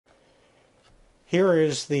Here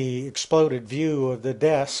is the exploded view of the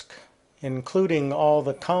desk, including all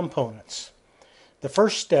the components. The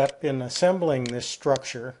first step in assembling this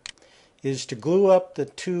structure is to glue up the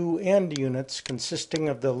two end units consisting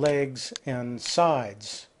of the legs and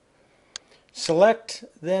sides. Select,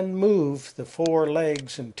 then move the four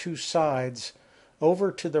legs and two sides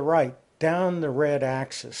over to the right down the red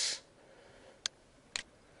axis.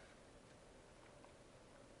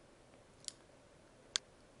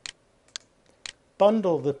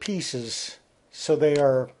 Bundle the pieces so they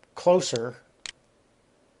are closer.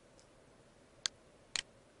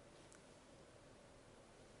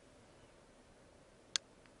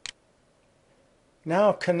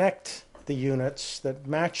 Now connect the units that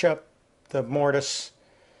match up the mortise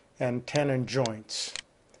and tenon joints.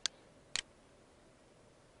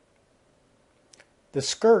 The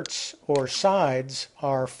skirts or sides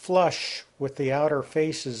are flush with the outer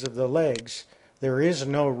faces of the legs. There is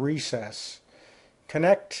no recess.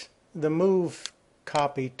 Connect the Move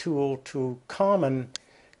Copy tool to common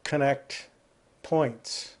connect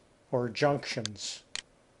points or junctions.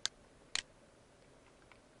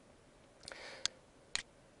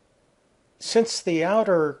 Since the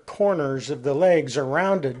outer corners of the legs are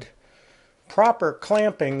rounded, proper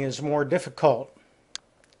clamping is more difficult.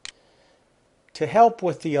 To help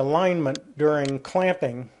with the alignment during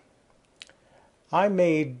clamping, I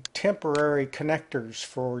made temporary connectors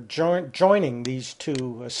for joining these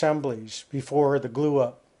two assemblies before the glue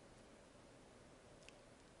up.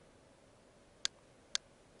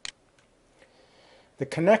 The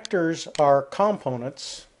connectors are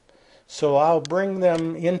components, so I'll bring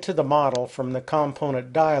them into the model from the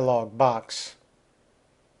component dialog box.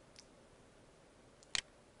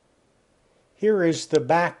 Here is the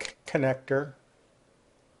back connector.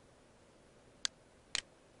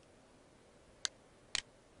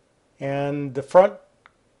 And the front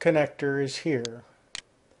connector is here.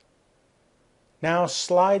 Now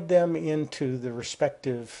slide them into the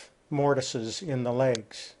respective mortises in the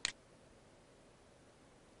legs.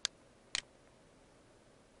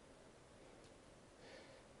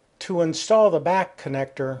 To install the back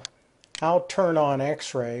connector, I'll turn on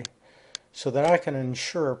X-ray so that I can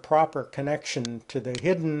ensure proper connection to the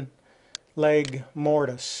hidden leg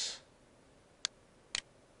mortise.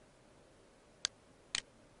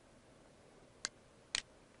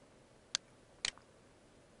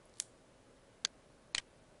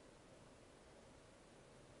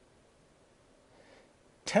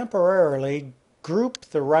 Temporarily group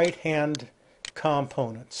the right hand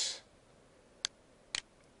components.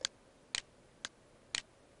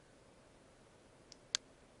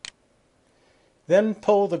 Then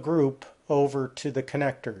pull the group over to the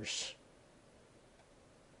connectors.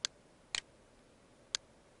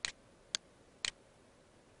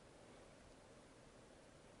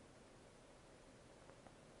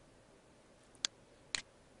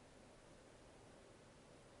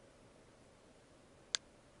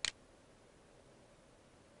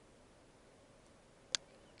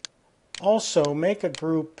 Also, make a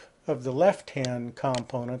group of the left-hand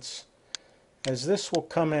components, as this will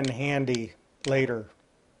come in handy later.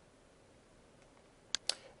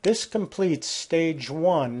 This completes stage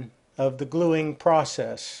 1 of the gluing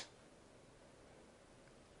process.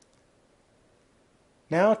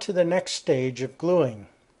 Now to the next stage of gluing,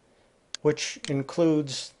 which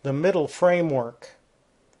includes the middle framework.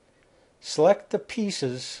 Select the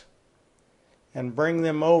pieces and bring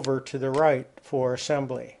them over to the right for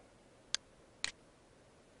assembly.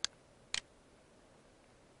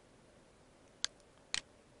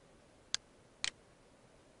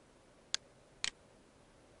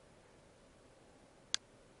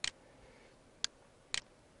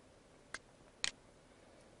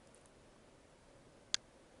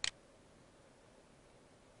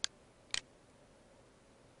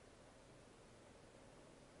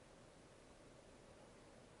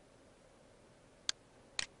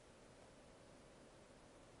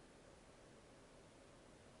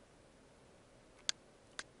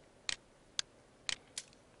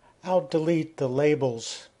 I'll delete the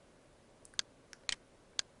labels.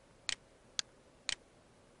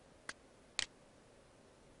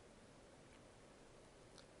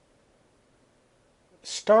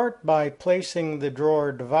 Start by placing the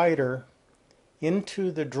drawer divider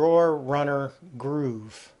into the drawer runner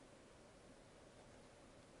groove.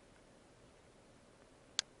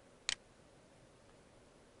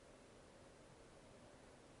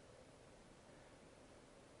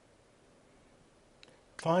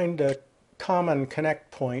 Find a common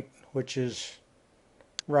connect point, which is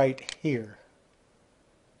right here.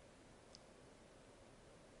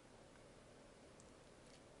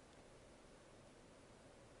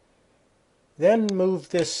 Then move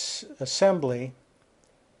this assembly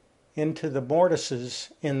into the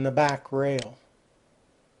mortises in the back rail.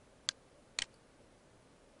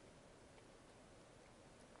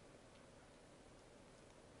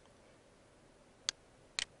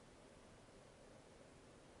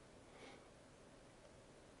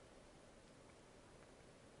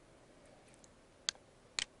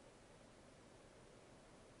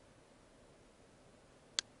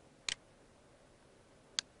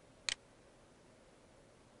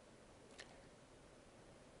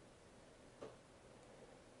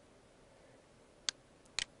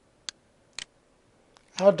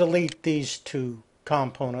 I'll delete these two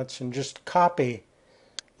components and just copy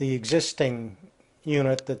the existing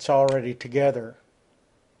unit that's already together.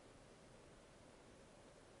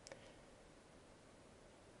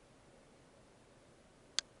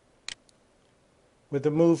 With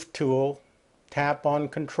the Move tool, tap on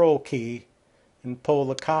Control key and pull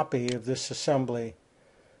the copy of this assembly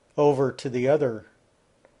over to the other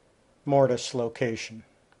mortise location.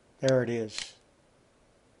 There it is.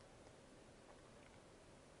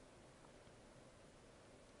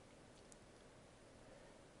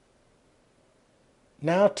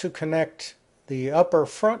 Now to connect the upper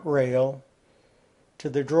front rail to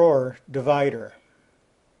the drawer divider.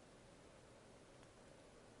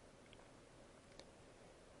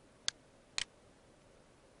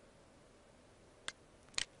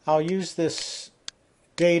 I'll use this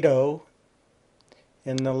dado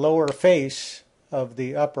in the lower face of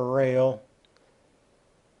the upper rail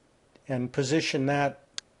and position that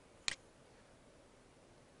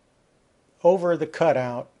over the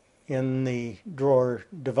cutout in the drawer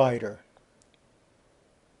divider.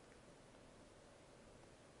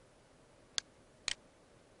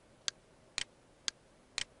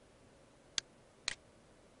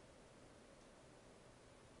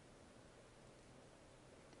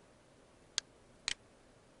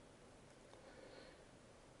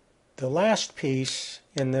 The last piece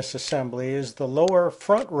in this assembly is the lower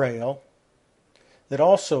front rail that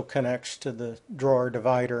also connects to the drawer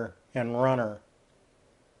divider and runner.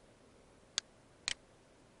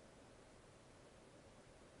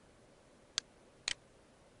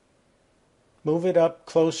 Move it up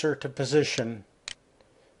closer to position,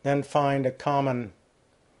 then find a common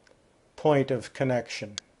point of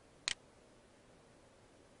connection.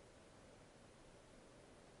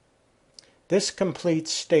 This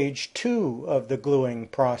completes stage 2 of the gluing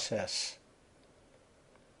process.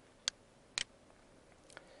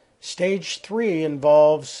 Stage 3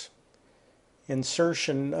 involves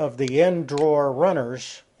insertion of the end drawer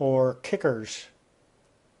runners or kickers.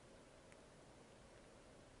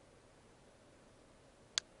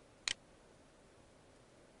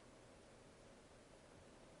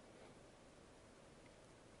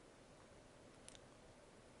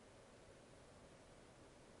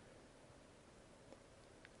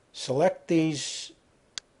 Select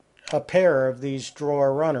a pair of these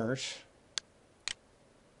drawer runners.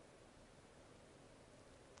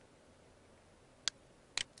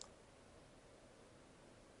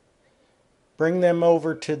 Bring them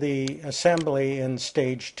over to the assembly in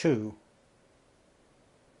stage 2.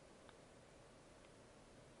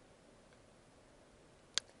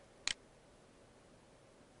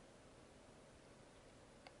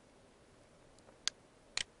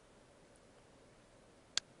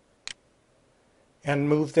 And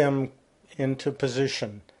move them into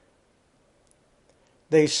position.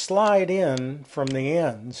 They slide in from the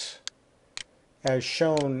ends as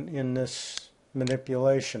shown in this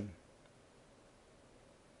manipulation.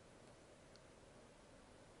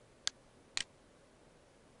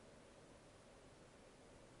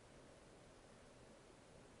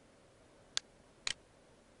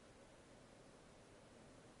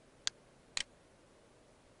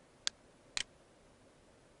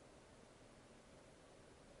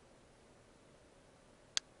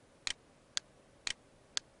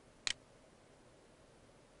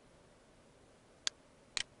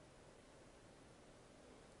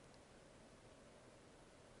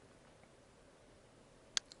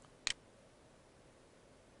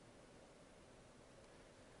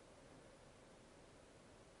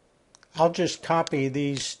 I'll just copy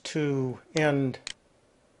these two end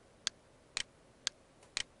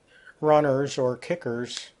runners or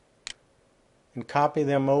kickers and copy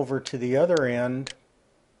them over to the other end,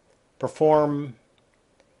 perform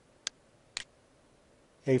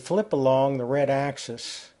a flip along the red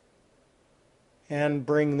axis, and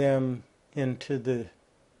bring them into the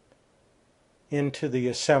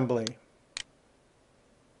assembly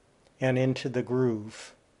and into the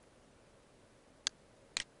groove.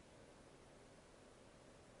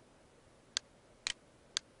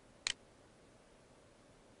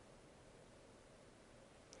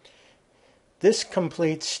 This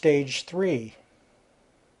completes stage 3.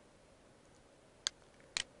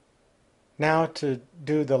 Now to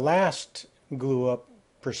do the last glue up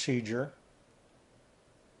procedure,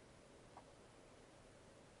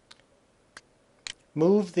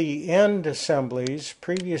 move the end assemblies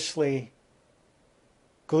previously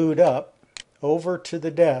glued up over to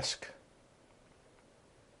the desk.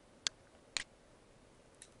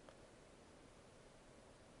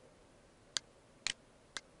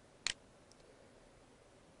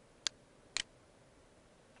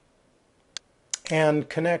 And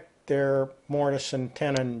connect their mortise and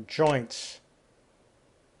tenon joints.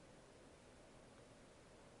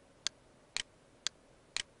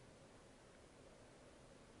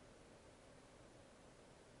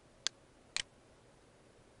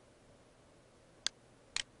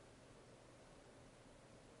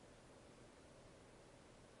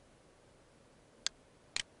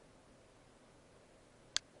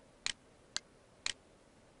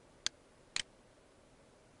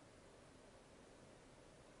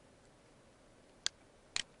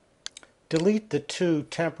 Delete the 2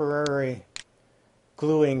 temporary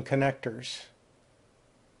gluing connectors.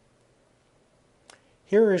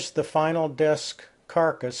 Here is the final desk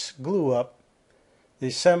carcass glue up. The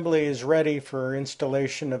assembly is ready for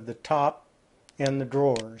installation of the top and the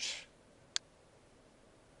drawers.